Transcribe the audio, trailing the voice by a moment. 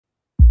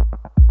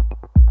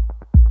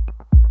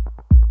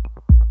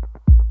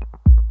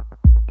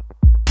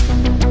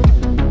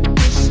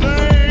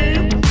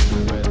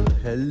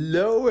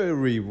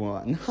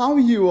how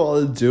you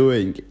all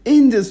doing?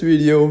 In this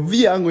video,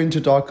 we are going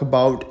to talk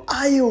about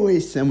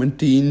iOS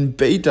 17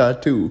 Beta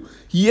 2.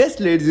 Yes,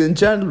 ladies and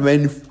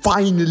gentlemen,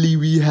 finally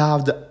we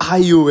have the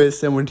iOS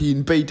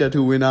 17 Beta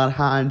 2 in our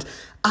hands.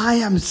 I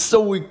am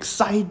so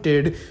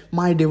excited.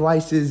 My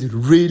devices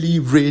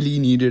really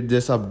needed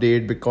this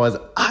update because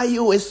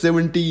iOS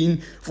 17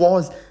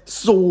 was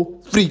so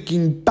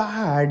freaking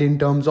bad in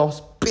terms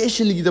of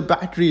especially the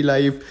battery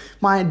life.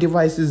 My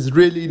devices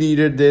really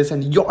needed this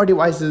and your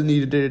devices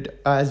needed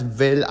it as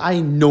well.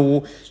 I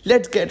know.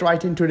 Let's get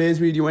right into today's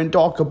video and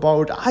talk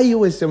about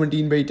iOS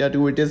 17 Beta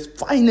 2. It is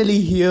finally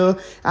here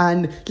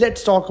and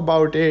let's talk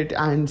about it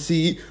and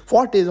see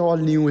what is all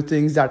new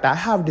things that I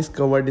have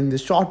discovered in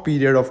this short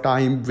period of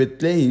time with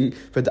playing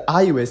with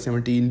iOS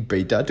 17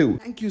 Beta 2.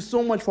 Thank you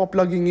so much for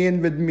plugging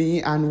in with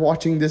me and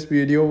watching this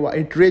video.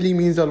 It really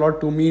means a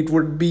lot to me. It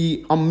would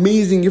be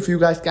amazing if you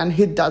guys can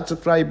hit that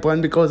subscribe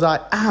button because I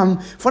am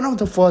one of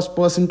the first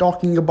person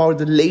talking about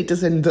the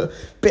latest and the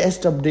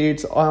best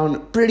updates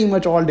on pretty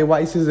much all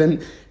devices,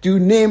 and you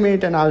name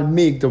it and I'll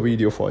make the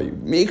video for you.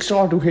 Make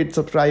sure to hit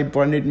subscribe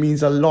button. It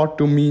means a lot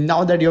to me.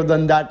 Now that you've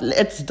done that,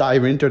 let's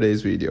dive into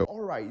today's video.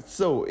 Alright,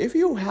 so if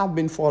you have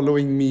been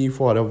following me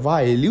for a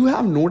while, you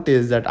have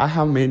noticed that I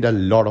have made a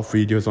lot of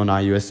videos on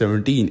iOS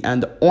 17,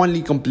 and the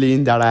only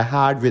complaint that I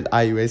had with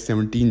iOS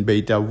 17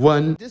 Beta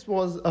 1, this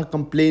was a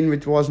complaint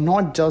which was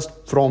not just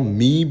from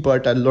me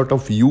but a lot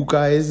of you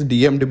guys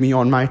DM'd me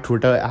on my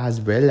Twitter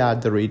as well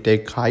at the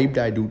 @techhyped.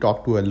 I do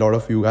talk to a lot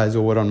of you guys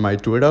over on my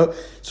Twitter.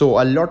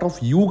 So a lot of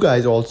you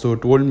guys also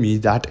told me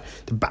that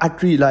the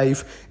battery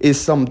life is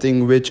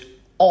something which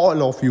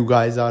all of you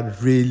guys are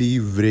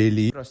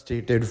really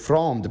frustrated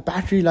from. The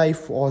battery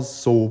life was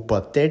so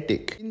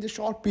pathetic. In the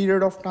short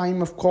period of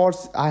time, of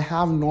course, I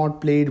have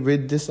not played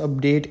with this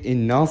update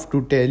enough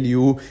to tell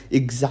you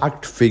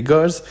exact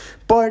figures.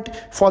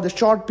 But for the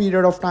short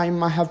period of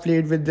time I have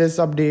played with this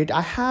update,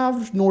 I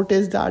have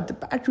noticed that the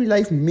battery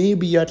life may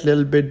be a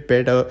little bit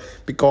better,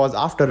 because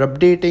after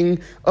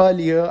updating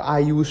earlier, I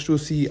used to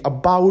see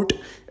about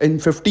in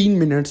 15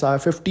 minutes,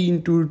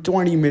 15 to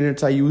 20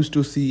 minutes, I used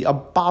to see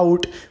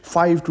about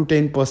 5 to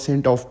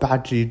 10% of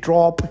battery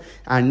drop,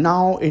 and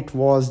now it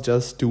was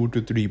just 2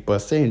 to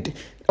 3%.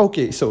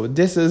 Okay, so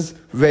this is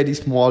very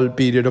small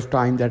period of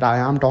time that I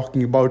am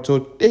talking about, so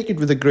take it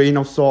with a grain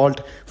of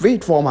salt.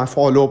 Wait for my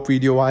follow-up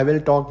video. I will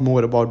talk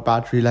more about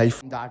battery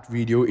life in that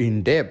video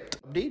in depth.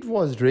 Update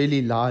was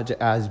really large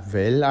as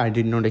well. I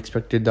did not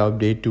expect the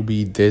update to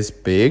be this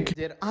big.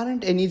 There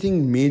aren't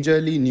anything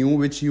majorly new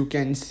which you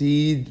can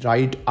see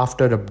right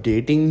after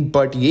updating,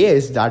 but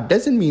yes, that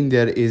doesn't mean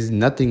there is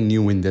nothing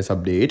new in this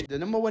update. The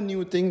number one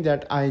new thing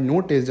that I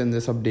noticed in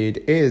this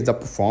update is the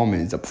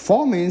performance. The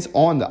performance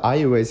on the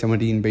iOS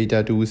 17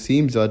 Beta 2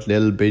 seems a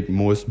little bit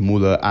more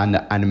smoother, and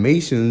the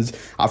animations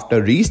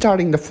after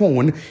restarting the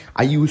phone,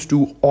 I used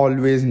to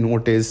always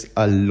notice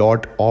a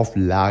lot of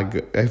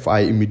lag if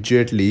I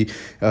immediately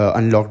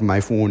unlocked my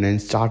phone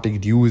and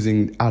started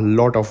using a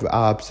lot of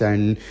apps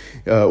and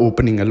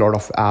opening a lot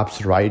of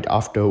apps. Right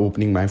after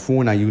opening my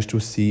phone, I used to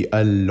see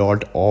a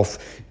lot of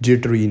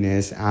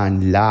jitteriness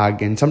and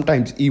lag and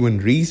sometimes even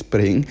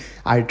respring.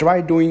 I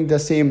tried doing the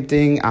same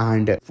thing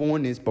and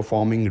phone is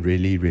performing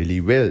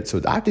really well. So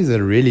that is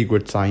a really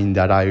good sign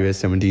that iOS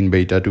 17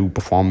 Beta 2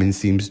 performance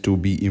seems to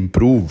be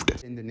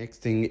improved. And the next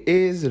thing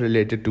is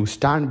related to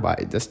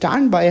standby. The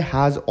standby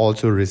has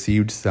also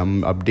received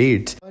some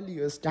updates.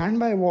 Earlier,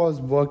 standby was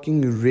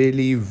working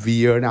really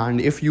weird, and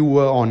if you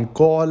were on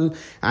call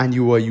and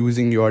you were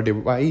using your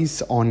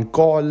device on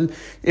call,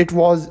 it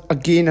was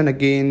again and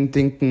again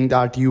thinking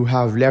that you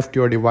have left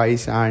your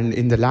device and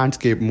in the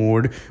landscape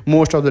mode.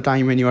 Most of the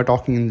time when you are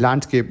talking in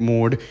landscape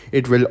mode,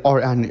 it will,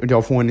 and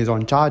your phone is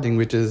on charging,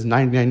 which is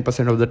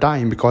 99% of the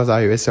time, because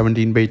iOS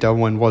 17 Beta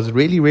 1 was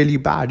really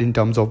bad in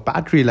terms of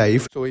battery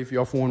life. So if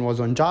your phone was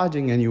on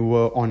charging and you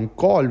were on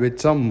call with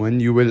someone,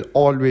 you will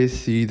always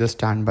see the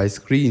standby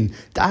screen.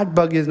 That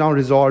bug is now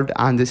resolved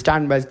and the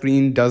standby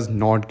screen does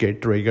not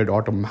get triggered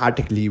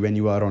automatically when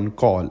you are on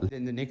call.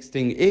 Then the next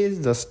thing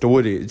is the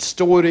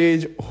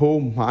storage. Oh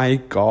my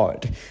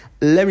god,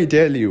 let me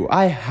tell you,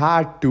 I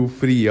had to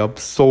free up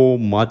so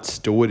much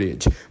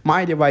storage.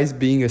 My device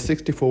being a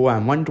 64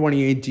 and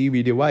 128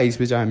 GB device,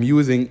 which I am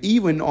using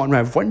even on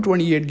my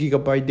 128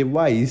 GB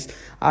device,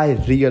 I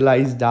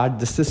realized that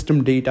the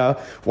system data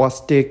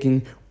was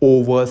taking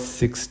over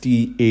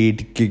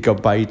 68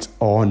 gigabytes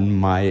on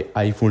my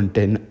iPhone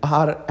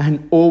XR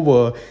and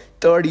over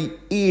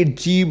 38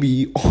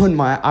 GB on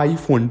my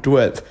iPhone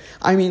 12.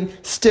 I mean,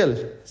 still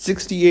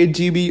 68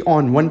 GB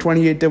on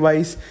 128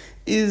 device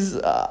is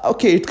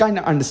okay, it's kind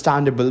of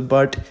understandable,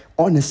 but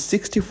on a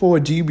 64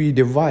 GB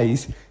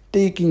device,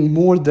 taking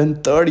more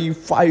than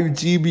 35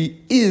 GB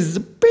is a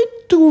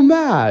bit too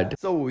mad.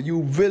 So you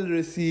will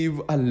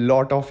receive a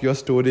lot of your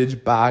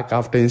storage back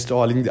after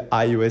installing the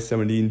iOS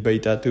 17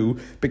 Beta 2,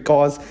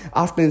 because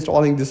after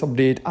installing this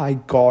update, I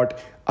got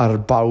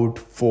about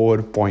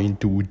 4.2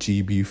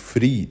 GB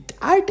free.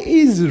 That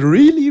is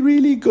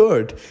really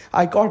good.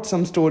 I got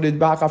some storage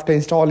back after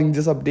installing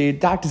this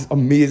update. That is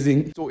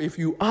amazing. So if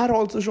you are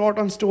also short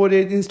on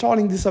storage,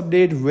 installing this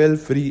update will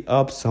free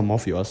up some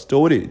of your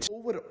storage.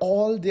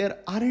 Overall, there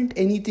aren't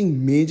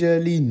anything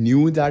majorly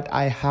new that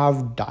I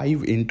have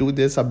dived into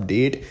this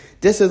update.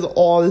 This is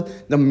all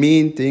the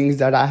main things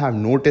that I have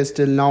noticed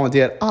till now.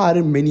 There are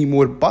many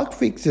more bug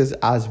fixes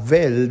as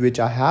well, which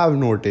I have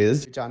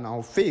noticed, which are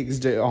now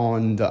fixed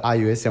on the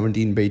iOS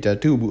 17 beta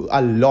 2.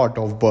 A lot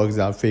of bugs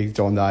are fixed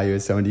on the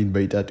iOS 17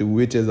 beta 2,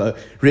 which is a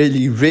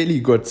really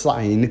good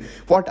sign.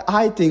 What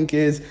I think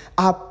is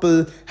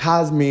Apple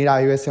has made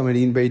iOS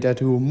 17 beta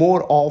 2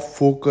 more of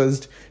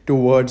focused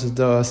towards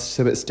the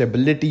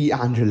stability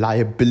and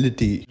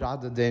reliability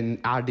rather than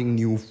adding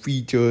new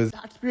features.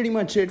 That's pretty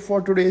much it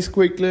for today's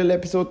quick little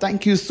episode.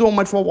 Thank you so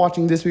much for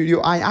watching this video.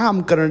 I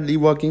am currently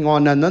working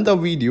on another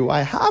video.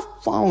 I have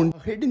found a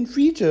hidden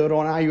feature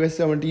on iOS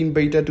 17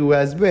 beta 2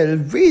 as well,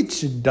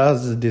 which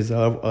does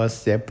deserve a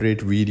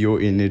separate video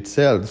in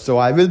itself. So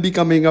I will be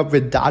coming up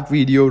with that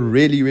video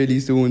really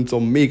soon. So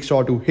make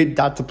sure to hit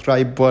that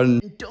subscribe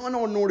button, turn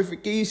on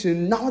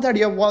notification. Now that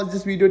you have watched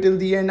this video till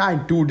the end, I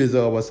do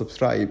deserve a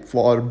subscribe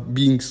for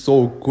being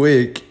so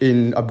quick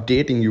in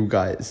updating you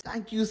guys.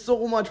 Thank you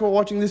so much for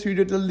watching this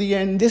video till the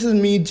end. This is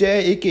me,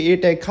 Jay, aka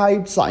Tech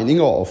Hype, signing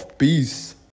off. Peace.